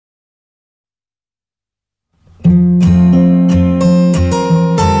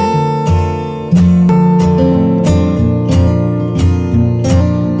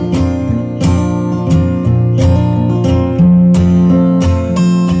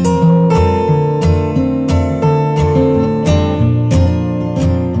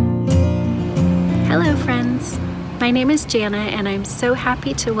is Jana, and I'm so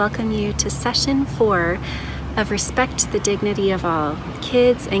happy to welcome you to Session 4 of Respect the Dignity of All,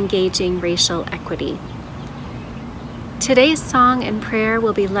 Kids Engaging Racial Equity. Today's song and prayer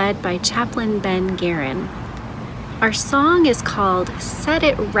will be led by Chaplain Ben Guerin. Our song is called Set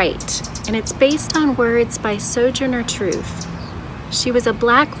It Right, and it's based on words by Sojourner Truth. She was a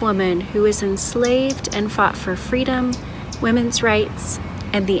Black woman who was enslaved and fought for freedom, women's rights,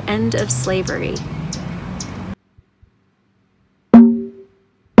 and the end of slavery.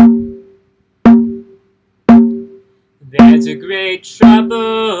 There's a great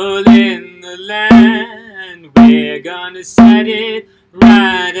trouble in the land, we're gonna set it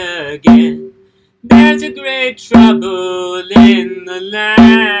right again. There's a great trouble in the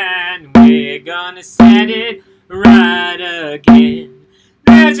land, we're gonna set it right again.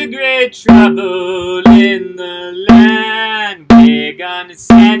 There's a great trouble in the land, we're gonna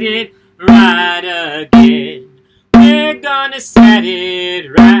set it right again. We're gonna set it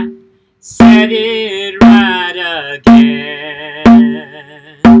right again.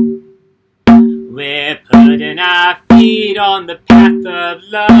 We're putting our feet on the path of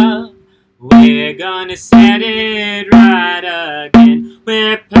love, we're gonna set it right again.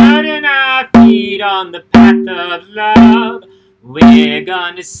 We're putting our feet on the path of love, we're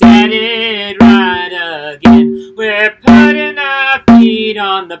gonna set it right again. We're putting our feet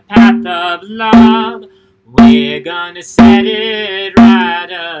on the path of love, we're gonna set it right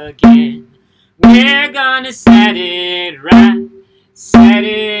again. We're gonna set it right, set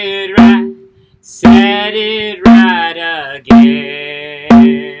it right, set it right again.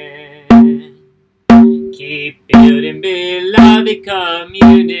 Keep building beloved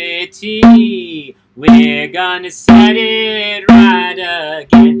community, we're gonna set it right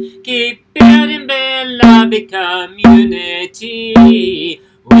again. Keep building beloved community,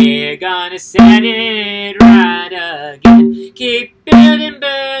 we're gonna set it right again. Keep building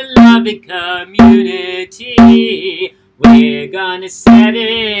beloved community, we're gonna set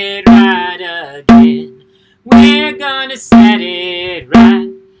it right again. We're gonna set it right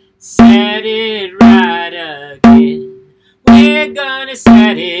again. We're gonna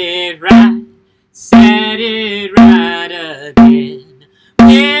set it right again.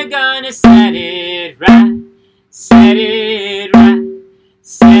 We're gonna set it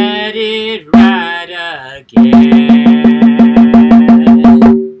right again.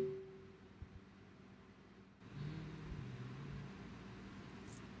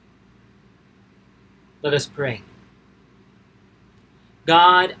 Let us pray.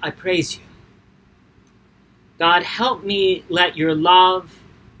 God, I praise you. God, help me let your love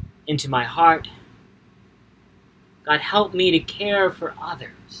into my heart. God, help me to care for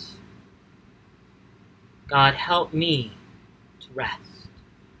others. God, help me to rest.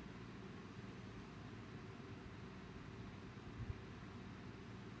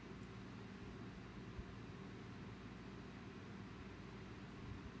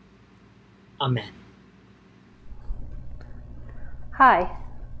 Amen. Hi,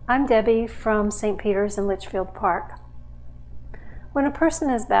 I'm Debbie from St. Peter's in Litchfield Park. When a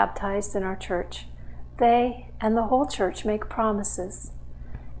person is baptized in our church, they and the whole church make promises.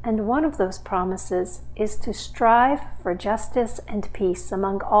 And one of those promises is to strive for justice and peace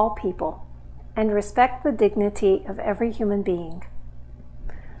among all people and respect the dignity of every human being.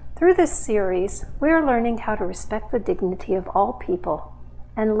 Through this series, we are learning how to respect the dignity of all people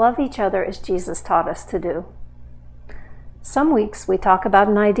and love each other as Jesus taught us to do. Some weeks we talk about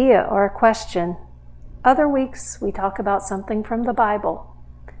an idea or a question. Other weeks we talk about something from the Bible.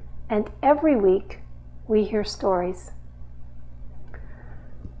 And every week we hear stories.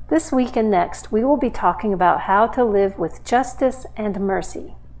 This week and next we will be talking about how to live with justice and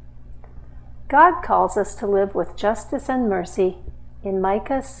mercy. God calls us to live with justice and mercy in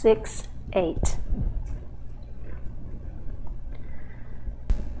Micah 6:8.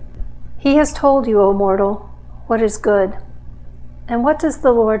 He has told you, O mortal, what is good. And what does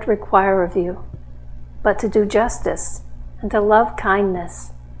the Lord require of you? But to do justice, and to love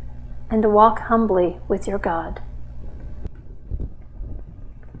kindness, and to walk humbly with your God.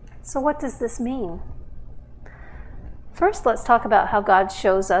 So what does this mean? First, let's talk about how God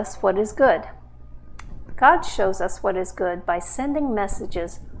shows us what is good. God shows us what is good by sending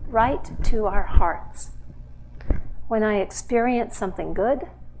messages right to our hearts. When I experience something good,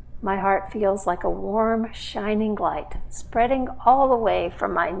 my heart feels like a warm, shining light, spreading all the way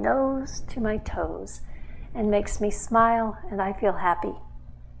from my nose to my toes, and makes me smile and I feel happy.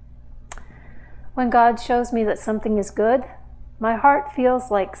 When God shows me that something is good, my heart feels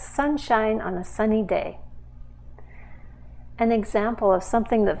like sunshine on a sunny day. An example of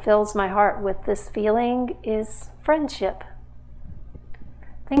something that fills my heart with this feeling is friendship.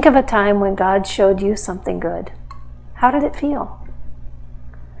 Think of a time when God showed you something good. How did it feel?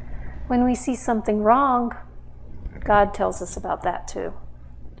 When we see something wrong, God tells us about that too.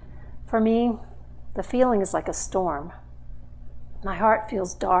 For me, the feeling is like a storm. My heart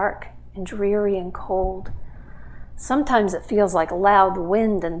feels dark and dreary and cold. Sometimes it feels like loud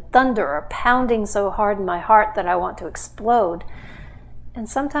wind and thunder are pounding so hard in my heart that I want to explode. And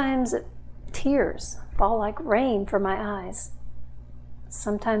sometimes tears fall like rain from my eyes.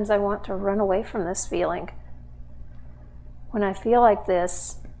 Sometimes I want to run away from this feeling. When I feel like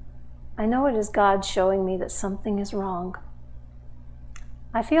this, I know it is God showing me that something is wrong.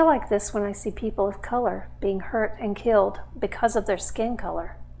 I feel like this when I see people of color being hurt and killed because of their skin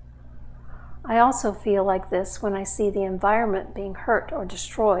color. I also feel like this when I see the environment being hurt or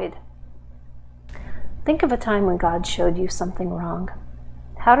destroyed. Think of a time when God showed you something wrong.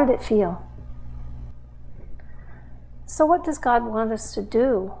 How did it feel? So what does God want us to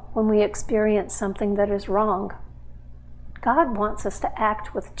do when we experience something that is wrong? God wants us to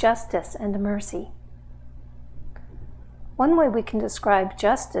act with justice and mercy. One way we can describe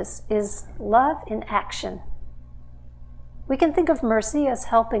justice is love in action. We can think of mercy as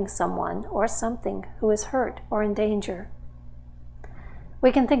helping someone or something who is hurt or in danger.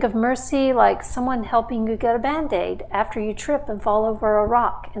 We can think of mercy like someone helping you get a Band-Aid after you trip and fall over a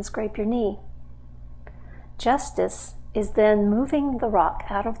rock and scrape your knee. Justice is then moving the rock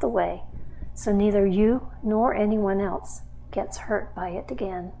out of the way so neither you nor anyone else gets hurt by it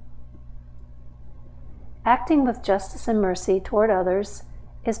again. Acting with justice and mercy toward others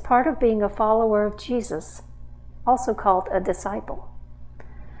is part of being a follower of Jesus, also called a disciple.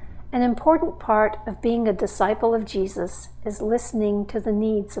 An important part of being a disciple of Jesus is listening to the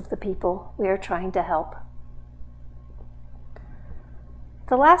needs of the people we are trying to help.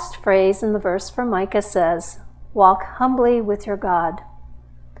 The last phrase in the verse from Micah says, "Walk humbly with your God."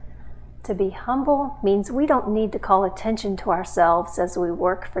 To be humble means we don't need to call attention to ourselves as we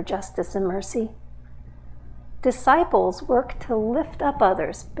work for justice and mercy. Disciples work to lift up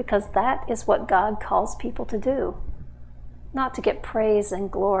others because that is what God calls people to do, not to get praise and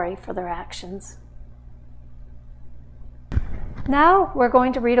glory for their actions. Now we're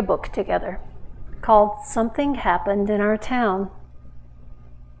going to read a book together called Something Happened in Our Town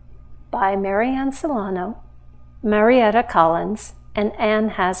by Marianne Solano, Marietta Collins, and Ann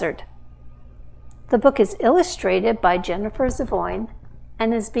Hazard. The book is illustrated by Jennifer Zavoyne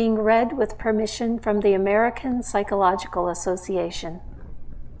and is being read with permission from the American Psychological Association.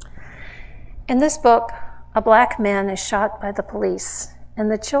 In this book, a black man is shot by the police, and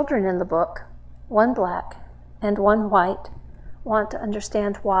the children in the book, one black and one white, want to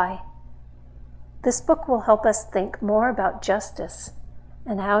understand why. This book will help us think more about justice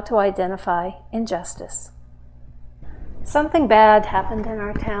and how to identify injustice. Something bad happened in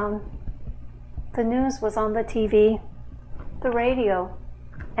our town. The news was on the TV, the radio,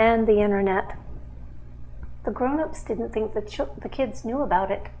 and the internet. The grown-ups didn't think the kids knew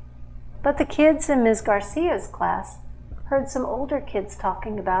about it, but the kids in Ms. Garcia's class heard some older kids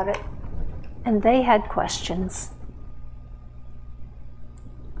talking about it, and they had questions.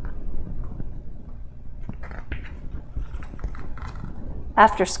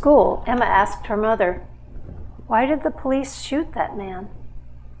 After school, Emma asked her mother, "Why did the police shoot that man?"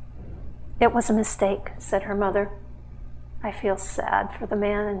 "It was a mistake," said her mother. "I feel sad for the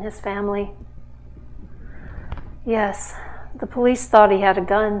man and his family." "Yes, the police thought he had a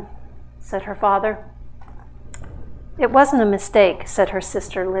gun," said her father. "It wasn't a mistake," said her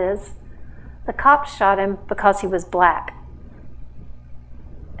sister Liz. "The cops shot him because he was black."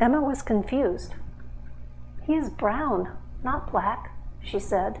 Emma was confused. "He is brown, not black," she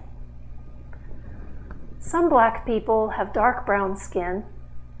said. "Some black people have dark brown skin,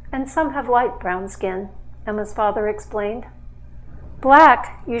 and some have light brown skin," Emma's father explained.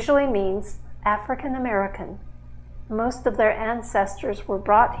 "Black usually means African American. Most of their ancestors were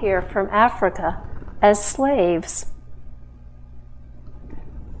brought here from Africa as slaves."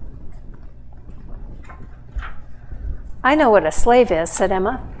 "I know what a slave is," said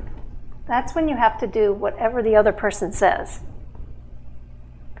Emma. "That's when you have to do whatever the other person says."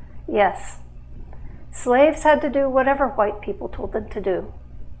 "Yes, slaves had to do whatever white people told them to do.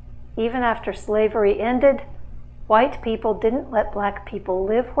 Even after slavery ended, white people didn't let black people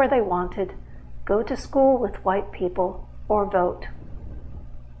live where they wanted, go to school with white people, or vote."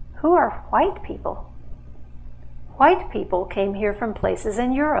 Who are white people? White people came here from places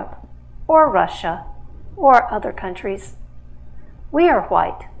in Europe, or Russia, or other countries. We are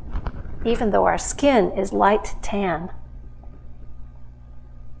white, even though our skin is light tan.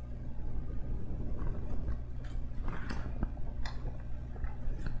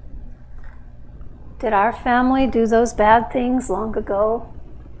 Did our family do those bad things long ago?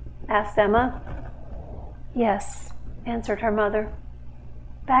 Asked Emma. Yes, answered her mother.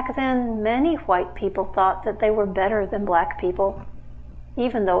 Back then, many white people thought that they were better than black people,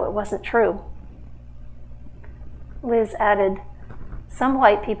 even though it wasn't true. Liz added, some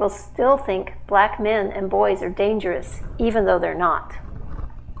white people still think black men and boys are dangerous, even though they're not.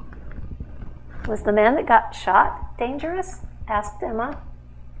 Was the man that got shot dangerous? Asked Emma.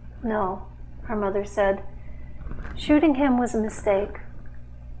 No, her mother said. Shooting him was a mistake.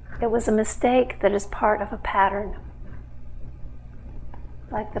 It was a mistake that is part of a pattern.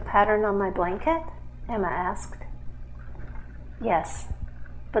 Like the pattern on my blanket? Emma asked. Yes,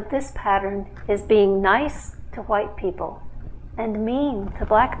 but this pattern is being nice to white people and mean to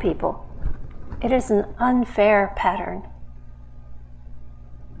black people. It is an unfair pattern.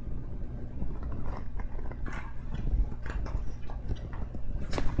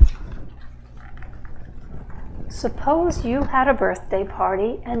 Suppose you had a birthday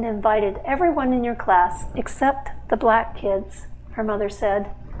party and invited everyone in your class except the black kids, her mother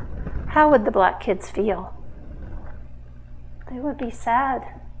said. How would the black kids feel? They would be sad,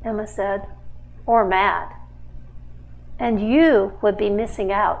 Emma said, or mad. And you would be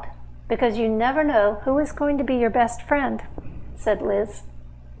missing out because you never know who is going to be your best friend, said Liz.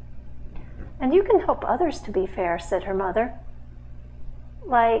 And you can help others to be fair, said her mother.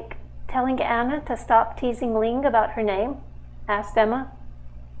 Like telling Anna to stop teasing Ling about her name? Asked Emma.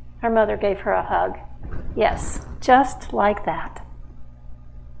 Her mother gave her a hug. Yes, just like that.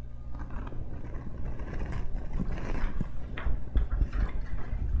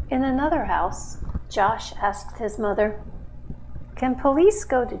 In another house, Josh asked his mother, Can police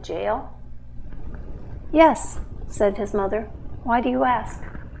go to jail? Yes, said his mother. Why do you ask?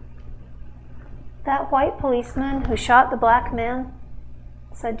 That white policeman who shot the black man,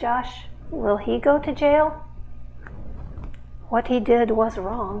 said Josh, will he go to jail? What he did was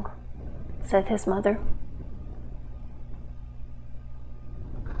wrong, said his mother.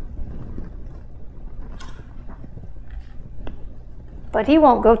 But he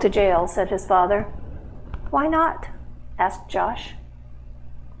won't go to jail, said his father. Why not? Asked Josh.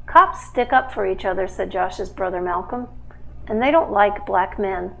 Cops stick up for each other, said Josh's brother Malcolm, and they don't like black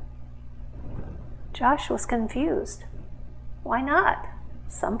men. Josh was confused. Why not?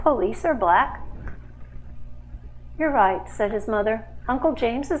 Some police are black. You're right, said his mother. Uncle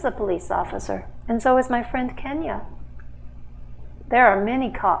James is a police officer, and so is my friend Kenya. There are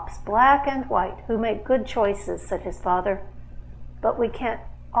many cops, black and white, who make good choices, said his father. But we can't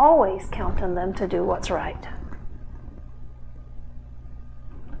always count on them to do what's right.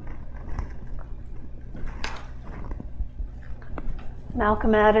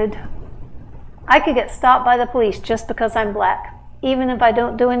 Malcolm added, I could get stopped by the police just because I'm black, even if I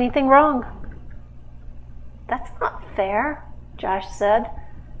don't do anything wrong. That's not fair, Josh said.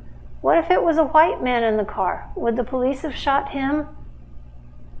 What if it was a white man in the car? Would the police have shot him?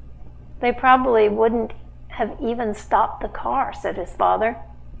 They probably wouldn't have even stopped the car, said his father.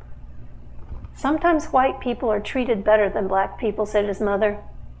 Sometimes white people are treated better than black people, said his mother,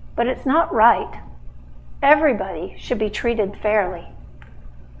 but it's not right. Everybody should be treated fairly.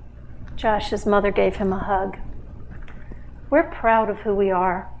 Josh's mother gave him a hug. We're proud of who we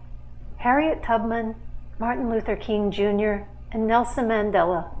are. Harriet Tubman, Martin Luther King Jr., and Nelson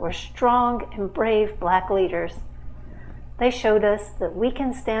Mandela were strong and brave black leaders. They showed us that we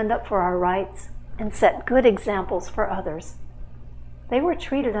can stand up for our rights and set good examples for others. They were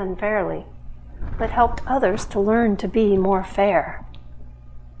treated unfairly, but helped others to learn to be more fair.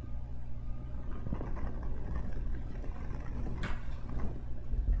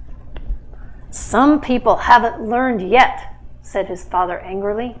 Some people haven't learned yet, said his father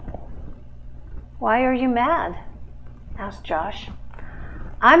angrily. Why are you mad? Asked Josh.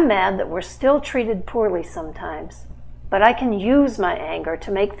 I'm mad that we're still treated poorly sometimes, but I can use my anger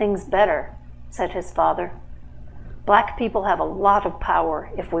to make things better, said his father. Black people have a lot of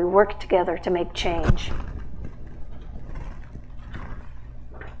power if we work together to make change.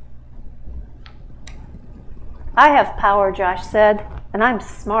 I have power, Josh said, and I'm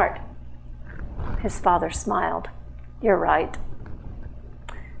smart. His father smiled. You're right.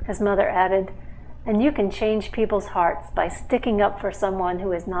 His mother added, and you can change people's hearts by sticking up for someone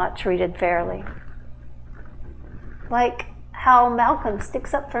who is not treated fairly. Like how Malcolm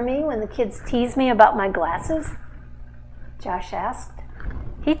sticks up for me when the kids tease me about my glasses? Josh asked.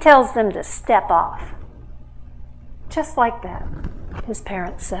 He tells them to step off. Just like that, his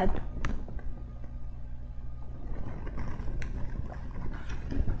parents said.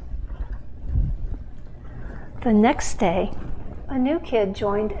 The next day, a new kid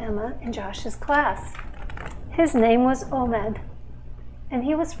joined Emma and Josh's class. His name was Omad, and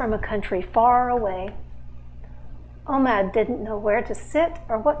he was from a country far away. Omad didn't know where to sit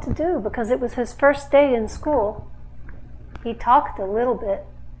or what to do because it was his first day in school. He talked a little bit,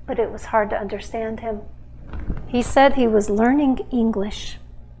 but it was hard to understand him. He said he was learning English.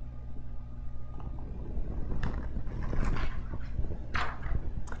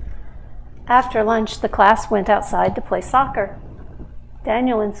 After lunch, the class went outside to play soccer.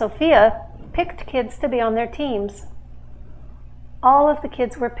 Daniel and Sophia picked kids to be on their teams. All of the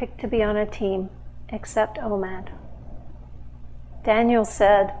kids were picked to be on a team, except Omad. Daniel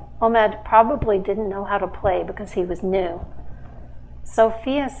said Omad probably didn't know how to play because he was new.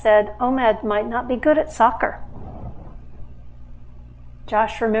 Sophia said Omad might not be good at soccer.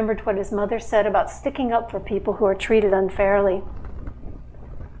 Josh remembered what his mother said about sticking up for people who are treated unfairly.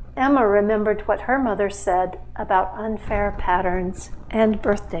 Emma remembered what her mother said about unfair patterns and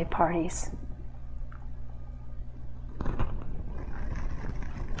birthday parties.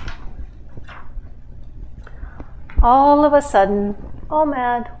 All of a sudden,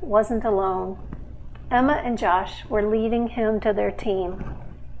 Omad wasn't alone. Emma and Josh were leading him to their team.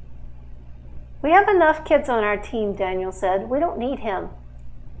 "We have enough kids on our team," Daniel said. "We don't need him."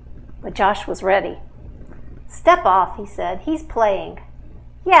 But Josh was ready. "Step off," he said. "He's playing."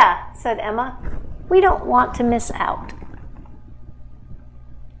 "Yeah," said Emma. "We don't want to miss out."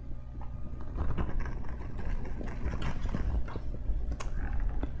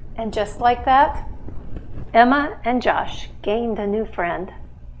 And just like that, Emma and Josh gained a new friend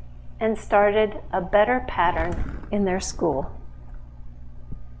and started a better pattern in their school.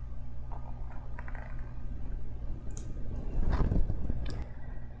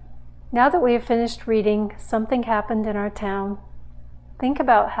 Now that we have finished reading Something Happened in Our Town, think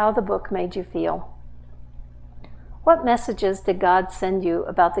about how the book made you feel. What messages did God send you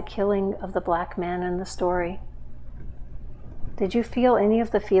about the killing of the black man in the story? Did you feel any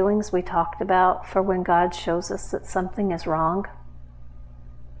of the feelings we talked about for when God shows us that something is wrong?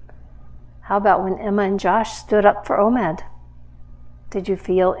 How about when Emma and Josh stood up for Omad? Did you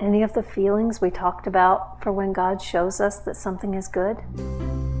feel any of the feelings we talked about for when God shows us that something is good?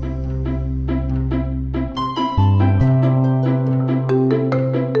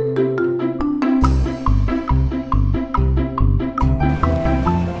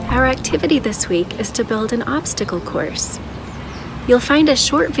 Our activity this week is to build an obstacle course. You'll find a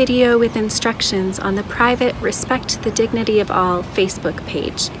short video with instructions on the private Respect the Dignity of All Facebook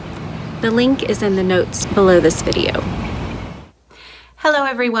page. The link is in the notes below this video. Hello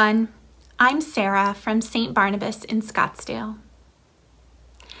everyone, I'm Sarah from St. Barnabas in Scottsdale.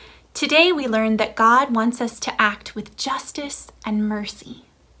 Today we learned that God wants us to act with justice and mercy.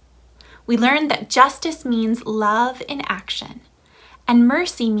 We learned that justice means love in action, and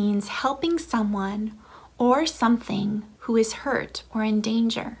mercy means helping someone or something who is hurt or in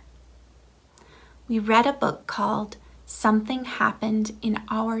danger. We read a book called Something Happened in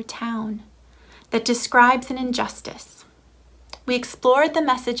Our Town that describes an injustice. We explored the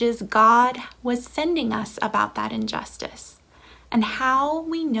messages God was sending us about that injustice and how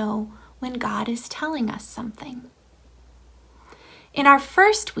we know when God is telling us something. In our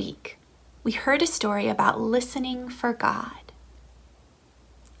first week, we heard a story about listening for God.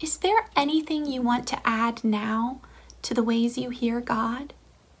 Is there anything you want to add now to the ways you hear God?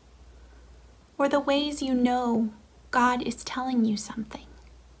 Or the ways you know God is telling you something?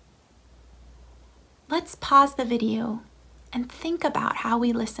 Let's pause the video and think about how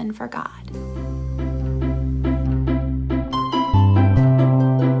we listen for God.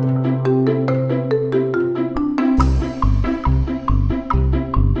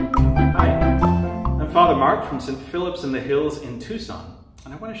 Hi, I'm Father Mark from St. Philip's in the Hills in Tucson,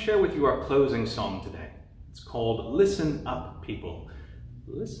 and I want to share with you our closing song today. It's called Listen Up, People.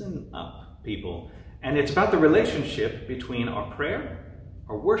 Listen Up, People. And it's about the relationship between our prayer,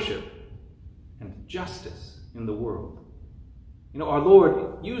 our worship, and justice in the world. You know, our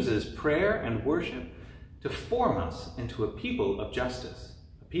Lord uses prayer and worship to form us into a people of justice,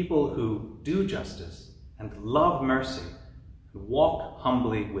 a people who do justice and love mercy and walk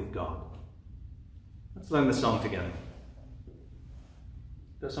humbly with God. Let's learn the song together.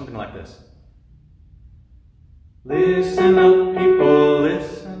 It goes something like this. Listen up, people,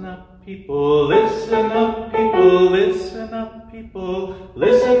 listen up, people, listen up, people, listen up, people,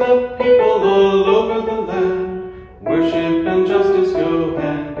 listen up, people all over the land. Worship and justice go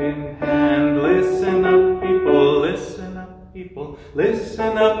hand in hand. Listen up, people, listen up, people,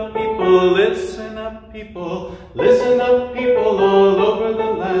 listen up, people, listen up, people, listen up, people all over the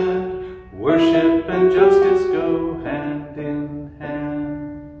land. Worship and justice go hand in hand.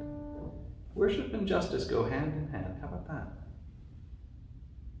 worship and justice go hand in hand. How about that?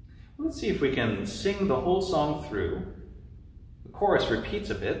 Let's see if we can sing the whole song through. The chorus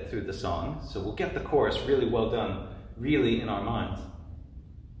repeats a bit through the song, so we'll get the chorus really well done, really in our minds.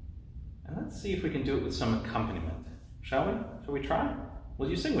 And let's see if we can do it with some accompaniment. Shall we? Shall we try?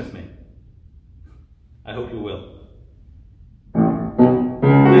 Will you sing with me? I hope you will.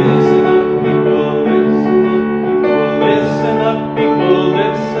 Listen up, people, listen up, people,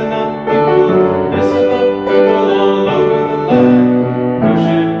 listen up, people, listen up, people all over the land.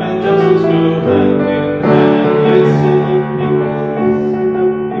 Worship and justice go hand in hand. Listen up, people,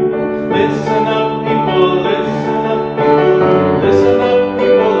 listen up, people, listen up, people, listen up,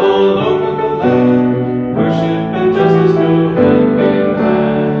 people all over the land. Worship and justice go hand in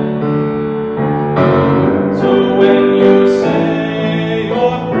hand. So when you say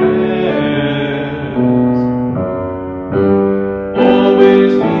your prayers,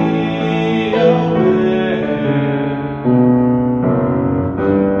 always be aware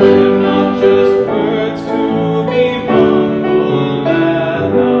they're not just words to be mumbled at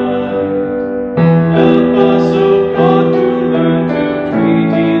night. Help us, oh God, to learn to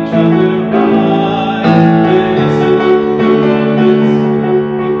treat each other right. Listen up, people,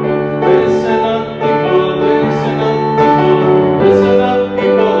 listen up, people, listen up, people, listen up,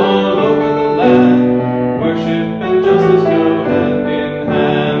 people all over the land. Worship and justice go hand in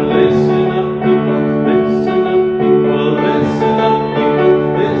hand. Listen up, people, listen up, people, listen up, people,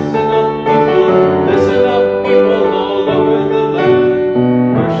 listen up, people, listen up, people all over the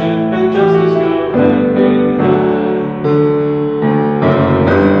land. Worship and justice go hand in hand.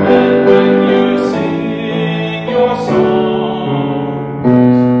 And when you sing your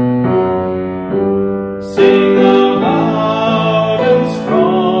songs, sing out loud and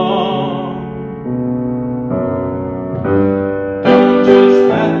strong. Don't just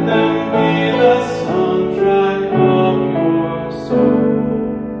let them be the soundtrack of your soul.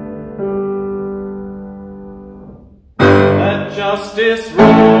 Let justice roll.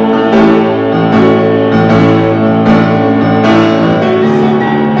 Listen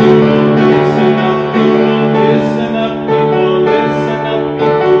up, people, listen up, people, listen up,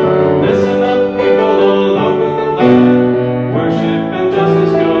 people, listen up, people all over the land. Worship and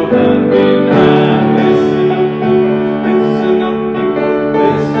justice go hand in hand. Listen up, people, listen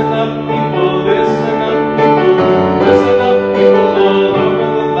up, people, listen up, people, listen up, people all over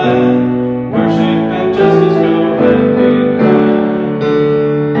the land. Worship and justice go hand in hand.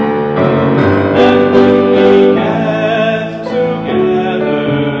 And when we get together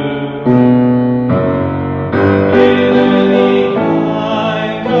in any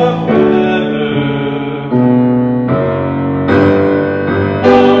kind of weather,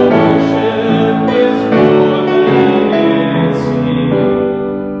 our worship is more than it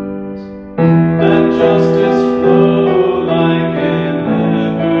seems. Let justice flow like an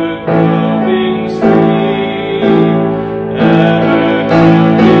ever-growing stream,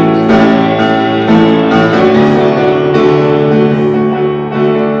 ever-growing stream.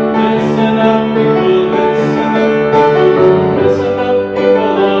 Listen up, people, listen up, listen up, people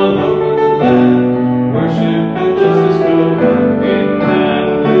all over the land. Worship and justice go hand in hand.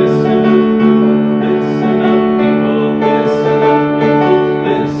 Listen up, people, listen up, people,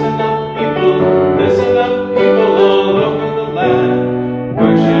 listen up, people, listen up, people all over the land.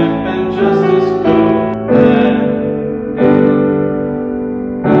 Worship and justice go hand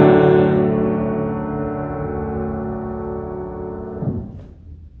in hand.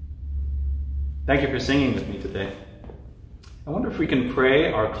 Thank you for singing with me today. I wonder if we can pray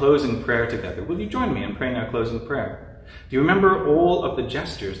our closing prayer together. Will you join me in praying our closing prayer? Do you remember all of the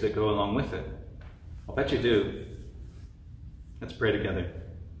gestures that go along with it? I'll bet you do. Let's pray together.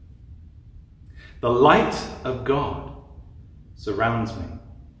 The light of God surrounds me.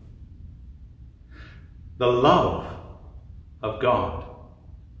 The love of God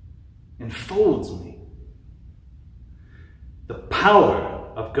enfolds me. The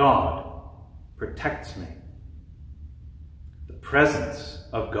power of God protects me. The presence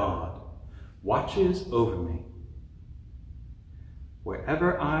of God watches over me.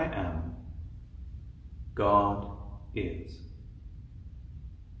 Wherever I am, God is.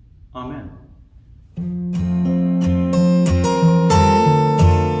 Amen.